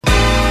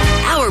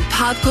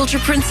pop culture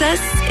princess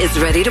is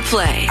ready to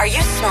play. Are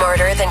you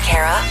smarter than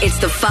Kara? It's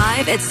the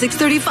 5 at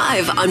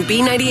 6:35 on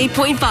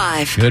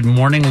B98.5. Good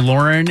morning,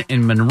 Lauren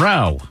in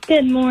Monroe.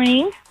 Good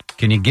morning.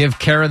 Can you give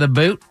Kara the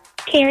boot?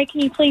 Kara, can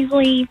you please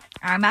leave?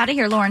 I'm out of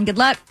here, Lauren. Good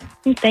luck.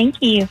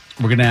 Thank you.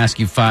 We're going to ask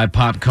you 5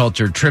 pop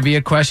culture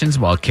trivia questions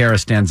while Kara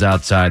stands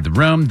outside the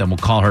room. Then we'll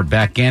call her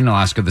back in and I'll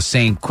ask her the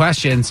same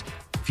questions.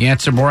 If you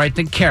answer more right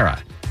than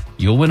Kara,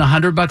 you'll win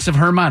 $100 of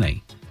her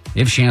money.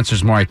 If she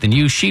answers more right than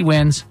you, she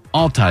wins.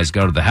 All ties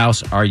go to the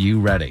house. Are you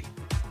ready?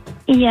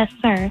 Yes,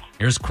 sir.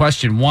 Here's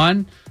question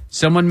 1.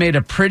 Someone made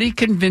a pretty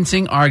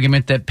convincing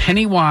argument that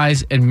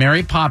Pennywise and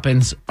Mary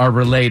Poppins are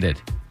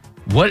related.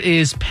 What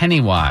is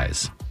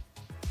Pennywise?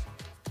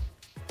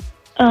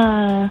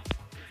 A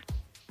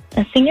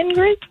singing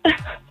group?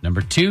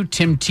 Number 2,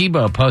 Tim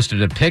Tebow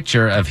posted a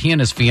picture of he and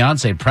his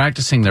fiancée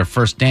practicing their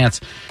first dance.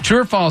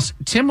 True or false,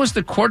 Tim was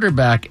the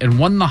quarterback and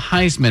won the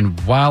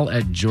Heisman while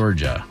at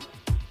Georgia.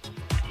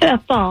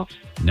 False.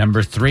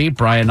 Number 3,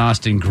 Brian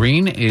Austin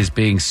Green is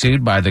being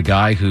sued by the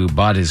guy who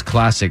bought his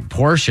classic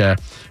Porsche.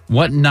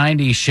 What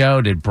 90s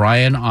show did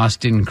Brian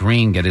Austin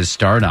Green get his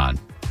start on?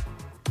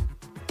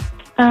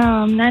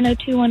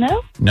 90210.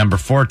 Number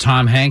 4,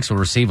 Tom Hanks will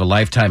receive a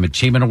Lifetime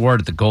Achievement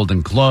Award at the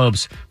Golden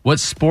Globes. What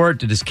sport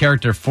did his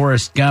character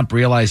Forrest Gump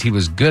realize he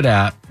was good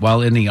at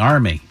while in the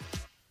Army?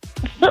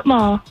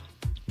 Football.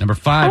 Number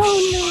 5.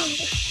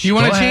 You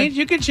want Go to ahead. change?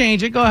 You can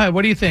change it. Go ahead.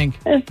 What do you think?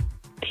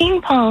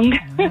 Ping pong.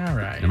 All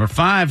right. Number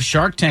 5,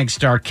 Shark Tank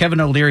star Kevin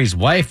O'Leary's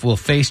wife will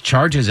face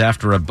charges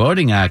after a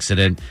boating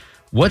accident.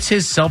 What's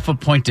his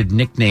self-appointed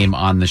nickname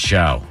on the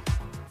show?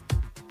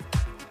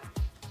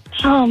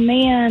 Oh,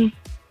 man.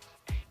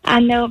 I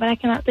know, but I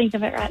cannot think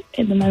of it right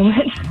at the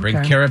moment. Bring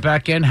Okay. Kara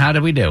back in. How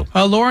did we do?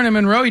 Lauren and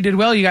Monroe, you did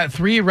well. You got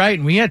 3 right,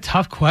 and we had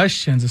tough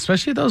questions,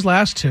 especially those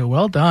last 2.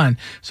 Well done.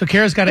 So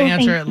Kara's got to Well,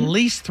 answer thank at you.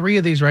 least 3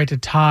 of these right to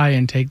tie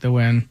and take the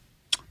win.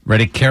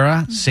 Ready,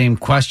 Kara? Same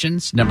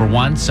questions. Number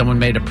 1, someone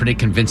made a pretty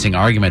convincing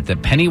argument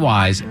that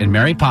Pennywise and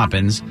Mary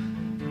Poppins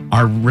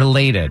are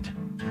related.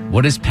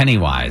 What is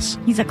Pennywise?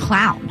 He's a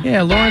clown.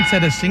 Yeah, Lauren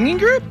said a singing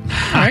group.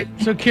 All right.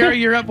 So Kara,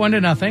 you're up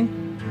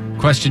 1-0.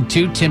 Question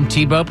 2, Tim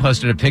Tebow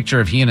posted a picture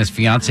of he and his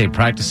fiancée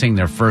practicing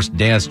their first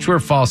dance. True or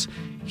false,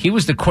 he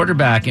was the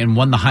quarterback and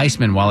won the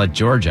Heisman while at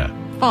Georgia.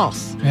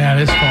 False. Yeah,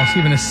 it is false.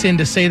 Even a sin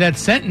to say that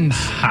sentence.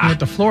 You went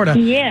to Florida.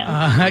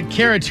 Yeah.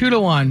 Kara,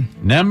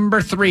 2-1.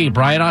 Number 3,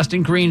 Brian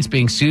Austin Green's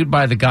being sued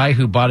by the guy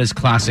who bought his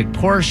classic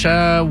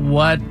Porsche.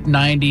 What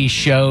 90s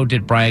show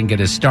did Brian get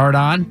his start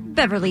on?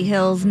 Beverly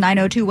Hills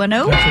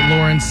 90210. That's what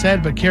Lauren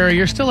said. But Kara,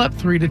 you're still up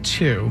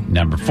 3-2.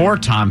 Number 4,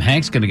 Tom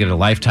Hanks going to get a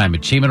Lifetime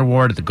Achievement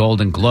Award at the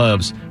Golden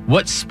Globes.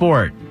 What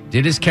sport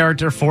did his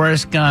character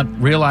Forrest Gump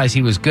realize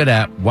he was good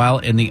at while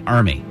in the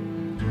Army?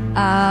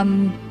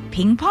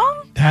 Ping pong?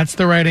 That's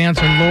the right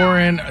answer.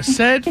 Lauren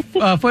said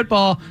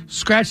football,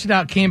 scratched it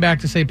out, came back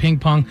to say ping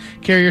pong.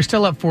 Kara, you're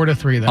still up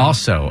 4-3, though.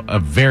 Also, a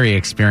very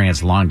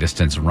experienced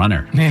long-distance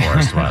runner,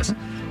 Forrest was.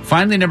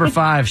 Finally, number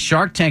 5,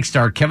 Shark Tank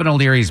star Kevin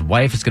O'Leary's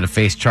wife is going to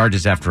face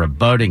charges after a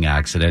boating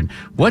accident.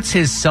 What's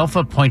his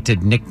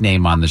self-appointed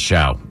nickname on the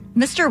show?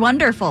 Mr.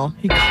 Wonderful.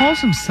 He calls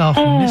himself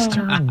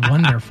Mr.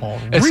 Wonderful.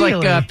 It's really?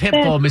 like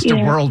Pitbull, Mr.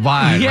 Yeah.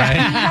 Worldwide, right?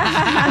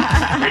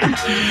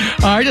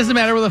 All right, doesn't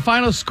matter. With a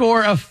final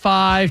score of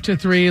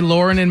 5-3,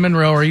 Lauren and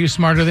Monroe, are you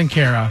smarter than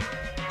Kara?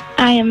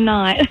 I am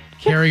not.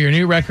 Kara, your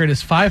new record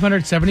is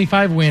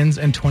 575 wins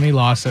and 20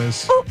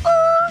 losses. Ooh,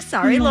 ooh.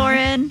 Sorry,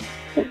 Lauren.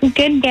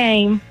 Good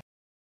game.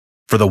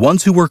 For the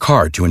ones who work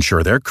hard to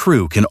ensure their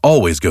crew can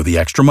always go the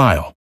extra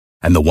mile,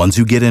 and the ones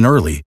who get in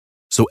early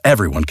so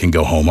everyone can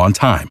go home on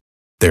time,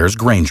 there's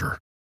Grainger,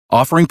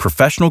 offering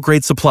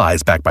professional-grade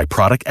supplies backed by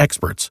product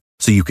experts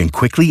so you can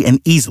quickly and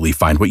easily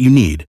find what you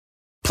need.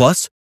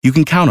 Plus, you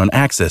can count on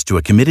access to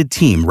a committed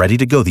team ready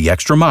to go the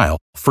extra mile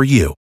for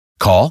you.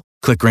 Call,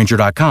 click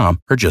Grainger.com,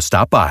 or just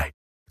stop by.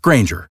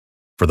 Grainger,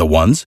 for the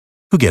ones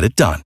who get it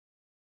done.